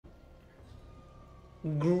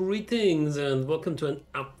Greetings and welcome to an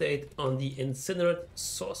update on the Incinerate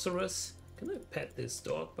Sorceress. Can I pet this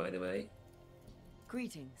dog, by the way?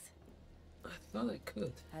 Greetings. I thought I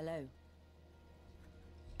could. Hello.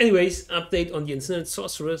 Anyways, update on the Incinerate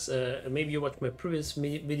Sorceress. Maybe you watched my previous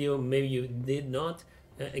video, maybe you did not.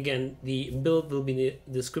 Again, the build will be in the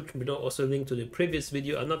description below, also a link to the previous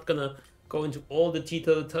video. I'm not gonna go into all the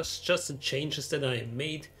details, just the changes that I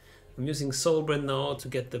made. I'm using Soulbrand now to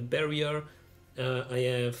get the barrier. I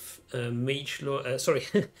have Mage Lord, I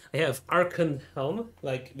have Archon Helm.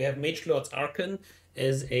 Like, we have Mage Lord's Archon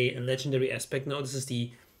as a legendary aspect now. This is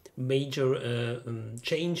the major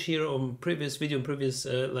change here on previous video, previous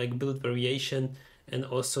like build variation, and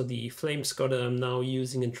also the Flamescar that I'm now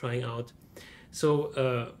using and trying out.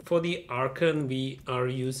 So for the Archon, we are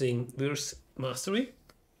using Vyrs Mastery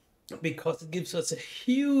because it gives us a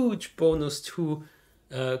huge bonus to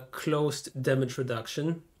closed damage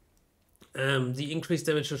reduction. The increased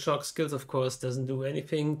damage to shock skills, of course, doesn't do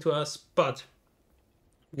anything to us, but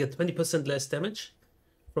we get 20% less damage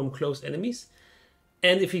from close enemies.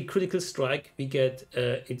 And if we critical strike, we get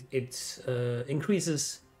it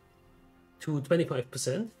increases to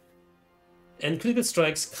 25%. And critical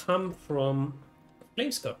strikes come from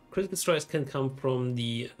Flamescar. Critical strikes can come from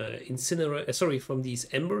the Incinerate, from these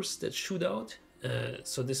embers that shoot out.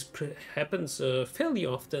 So this happens fairly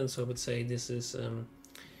often. So I would say this is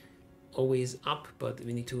always up, but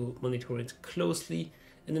we need to monitor it closely.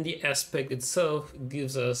 And then the aspect itself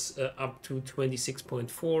gives us up to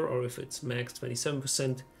 26.4, or if it's max,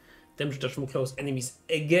 27% damage reduction from close enemies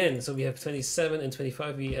again. So we have 27 and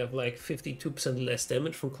 25, we have like 52% less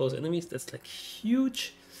damage from close enemies. That's like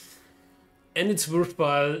huge. And it's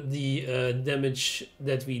worthwhile the damage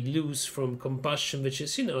that we lose from combustion, which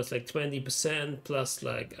is, you know, it's like 20% plus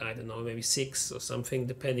like, I don't know, maybe 6 or something,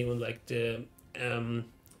 depending on like the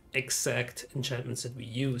exact enchantments that we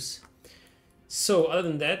use. So other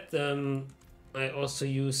than that, I also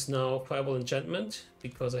use now Fireball enchantment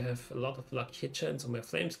because I have a lot of lucky hit chance on my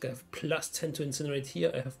Flamescar. I have plus 10 to incinerate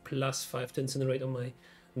here. I have plus 5 to incinerate on my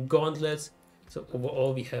gauntlets. So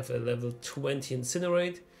overall we have a level 20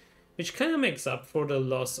 incinerate, which kind of makes up for the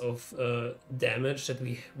loss of damage that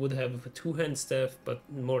we would have with a two-hand staff, but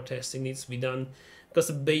more testing needs to be done because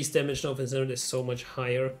the base damage now of incinerate is so much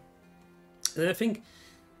higher. And I think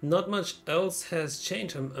not much else has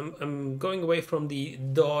changed. I'm going away from the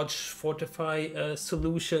dodge fortify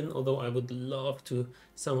solution, although I would love to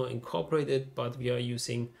somehow incorporate it, but we are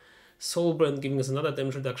using Soulbrand, giving us another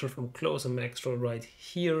damage reduction from close and max roll right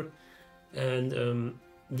here. And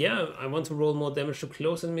yeah, I want to roll more damage to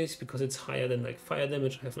close enemies because it's higher than like fire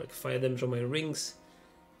damage. I have like fire damage on my rings.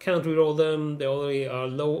 Cannot reroll them, they already are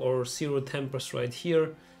low or zero tempers right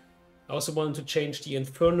here. I also wanted to change the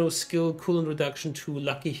Inferno skill cooldown reduction to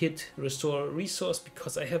Lucky Hit Restore Resource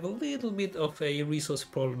because I have a little bit of a resource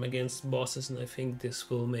problem against bosses, and I think this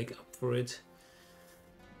will make up for it.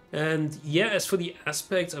 And yeah, as for the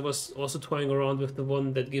aspects, I was also toying around with the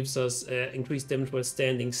one that gives us increased damage while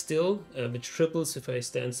standing still, which triples if I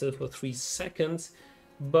stand still for 3 seconds.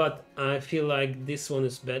 But I feel like this one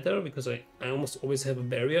is better because I almost always have a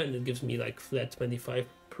barrier and it gives me like flat 25%,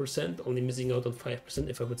 only missing out on 5%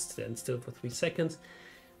 if I would stand still for 3 seconds.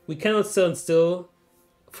 We cannot stand still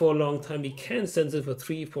for a long time. We can stand still for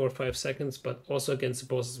 3, 4, 5 seconds, but also against the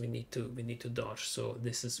bosses we need to dodge. So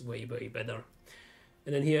this is way better.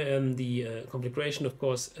 And then here the configuration, of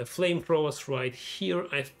course, flamethrowers right here.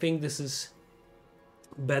 I think this is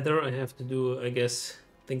better. I have to do, I guess,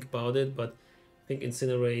 think about it, but I think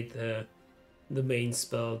Incinerate, the main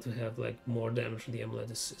spell to have like more damage from the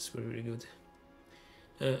amulet is really good.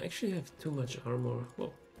 Actually, I have too much armor.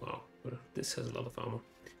 Oh, wow, this has a lot of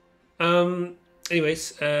armor.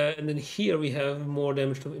 Anyways, and then here we have more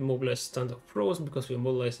damage to immobilize, stunned, or frozen because we're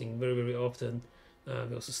immobilizing very often.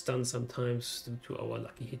 We also stun sometimes due to our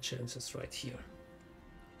lucky hit chances right here.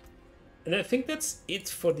 And I think that's it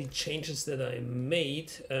for the changes that I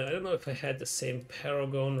made. I don't know if I had the same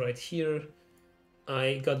Paragon right here.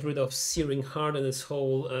 I got rid of Searing Heart and this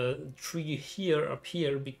whole tree here up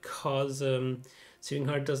here because Searing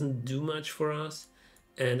Heart doesn't do much for us,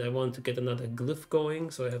 and I want to get another glyph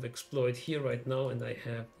going. So I have Exploit here right now, and I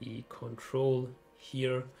have the control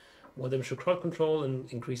here, more damage to crowd control and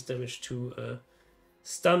increased damage to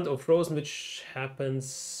stunned or frozen, which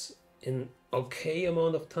happens in okay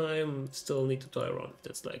amount of time. Still need to toy around.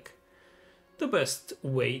 That's like the best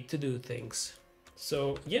way to do things.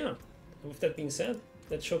 So yeah, with that being said,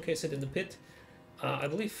 let's showcase it in the pit. I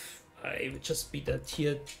believe I just beat that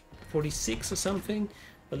tier 46 or something,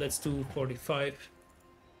 but let's do 45.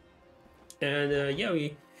 And yeah,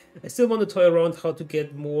 we I still want to toy around how to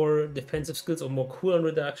get more defensive skills or more cooldown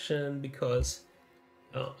reduction, because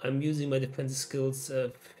I'm using my defensive skills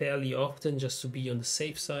fairly often just to be on the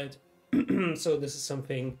safe side. So this is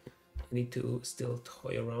something I need to still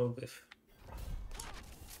toy around with.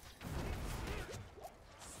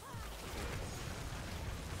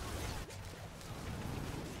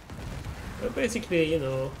 But basically, you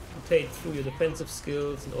know, rotate through your defensive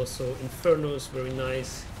skills, and also Inferno is very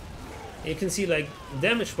nice. You can see, like,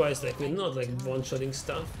 damage-wise, like, we're not like one-shotting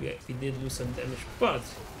stuff. We did lose some damage, but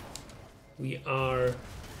we are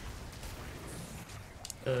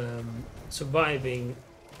surviving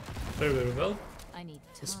very, very well,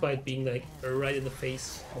 despite being like right in the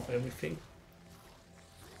face of everything.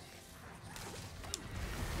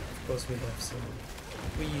 Of course, we have some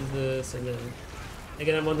freezes, and then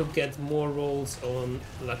again, I want to get more rolls on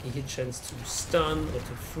lucky hit chance to stun or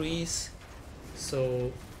to freeze,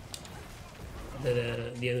 so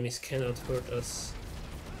that the enemies cannot hurt us.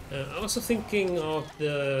 I'm also thinking of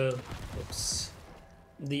the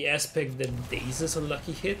aspect that dazes on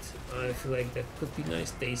lucky hit. I feel like that could be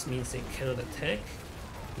nice. Daze means they cannot attack.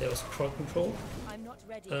 That was crowd control.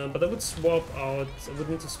 But I would swap out. I would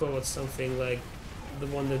need to swap out something like the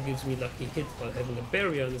one that gives me lucky hit while having a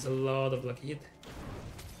barrier, and there's a lot of lucky hit.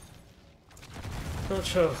 Not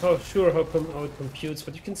sure how it computes,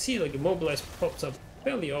 but you can see like immobilize pops up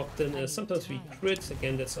fairly often. Sometimes we crit.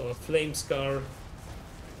 Again, that's our Flamescar.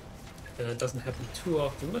 It doesn't happen too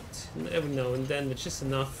often, but every now and then, which is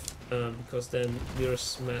enough, because then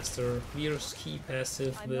Vyrs key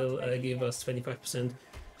passive will give us 25%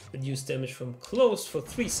 reduced damage from close for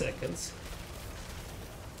 3 seconds.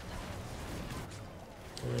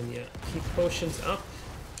 And yeah, keep potions up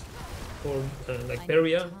for like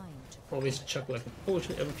barrier. Always chuck like a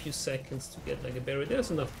potion every few seconds to get like a barrier.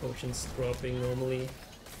 There's enough potions dropping normally.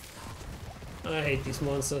 I hate these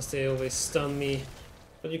monsters, they always stun me.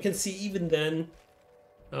 But you can see even then,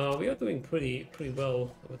 we are doing pretty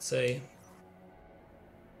well, I would say.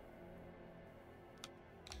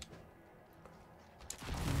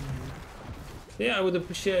 Yeah, I would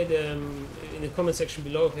appreciate in the comment section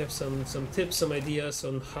below if you have some tips, some ideas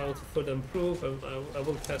on how to further improve. I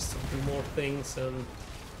will test a few more things, and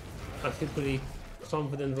I feel pretty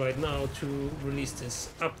confident right now to release this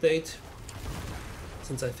update,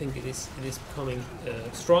 since I think it is becoming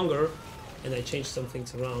stronger. And I changed some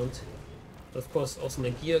things around. But of course, also my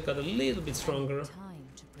gear got a little bit stronger.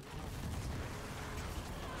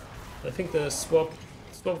 I think the swap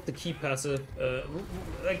the key passive,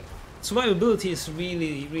 like survivability is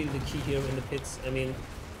really the key here in the pits. I mean,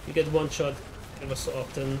 you get one shot ever so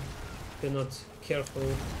often if you're not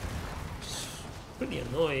careful. It's pretty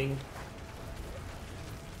annoying.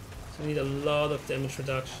 So you need a lot of damage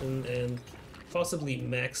reduction and possibly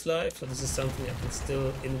max life, so this is something I can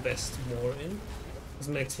still invest more in. Because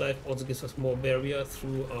max life also gives us more barrier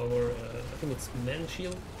through our, I think it's Man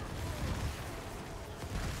Shield,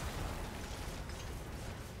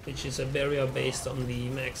 which is a barrier based on the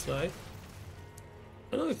max life.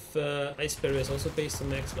 I don't know if Ice Barrier is also based on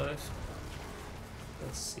max life.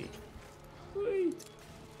 Let's see. Wait.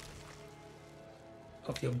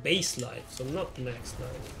 Of your base life, so not max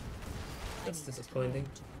life. That's disappointing.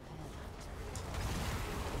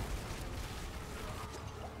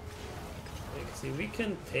 See, we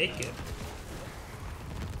can take it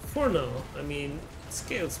for now. I mean, it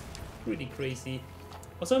scales pretty crazy.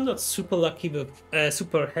 Also, I'm not super lucky with,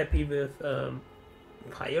 super happy with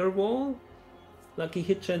Firewall. Lucky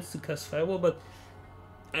hit chance to cast Firewall, but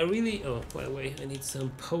I really. Oh, by the way, I need some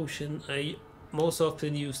potion. I most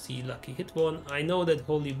often use the lucky hit one. I know that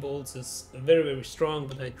Holy Bolts is very strong,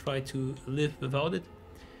 but I try to live without it.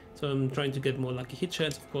 So I'm trying to get more lucky hit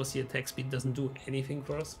chance. Of course, the attack speed doesn't do anything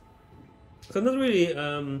for us. So I'm not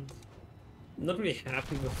really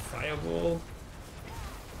happy with Firewall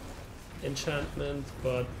enchantment,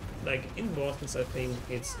 but like in bosses I think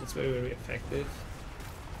it's very effective.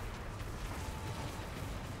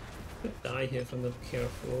 Could die here if I'm not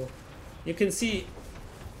careful. You can see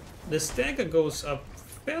the stagger goes up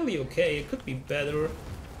fairly okay. It could be better,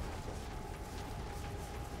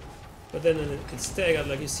 but then it's staggered.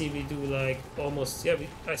 Like you see, we do like almost, yeah.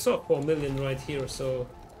 I saw 4 million right here, so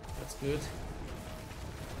that's good.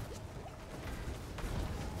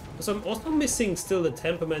 So I'm also missing still the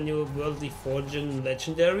Temper Manual Worldly Fortune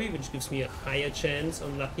Legendary, which gives me a higher chance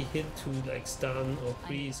on lucky hit to like stun or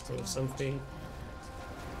freeze or something.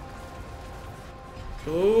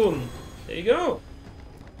 Boom! There you go!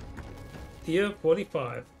 Tier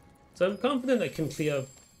 45. So I'm confident I can clear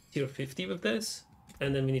tier 50 with this.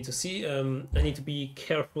 And then we need to see, I need to be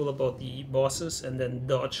careful about the bosses and then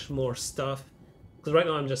dodge more stuff Because right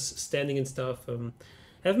now I'm just standing and stuff.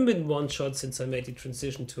 Haven't been one shot since I made the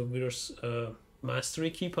transition to a Vyrs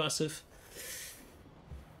Mastery Key passive.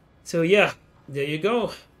 So yeah, there you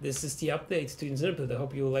go. This is the update to Incinerate Build. I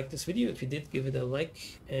hope you liked this video. If you did, give it a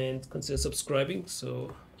like and consider subscribing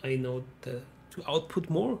so I know to output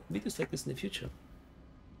more videos like this in the future.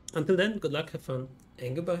 Until then, good luck, have fun,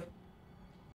 and goodbye.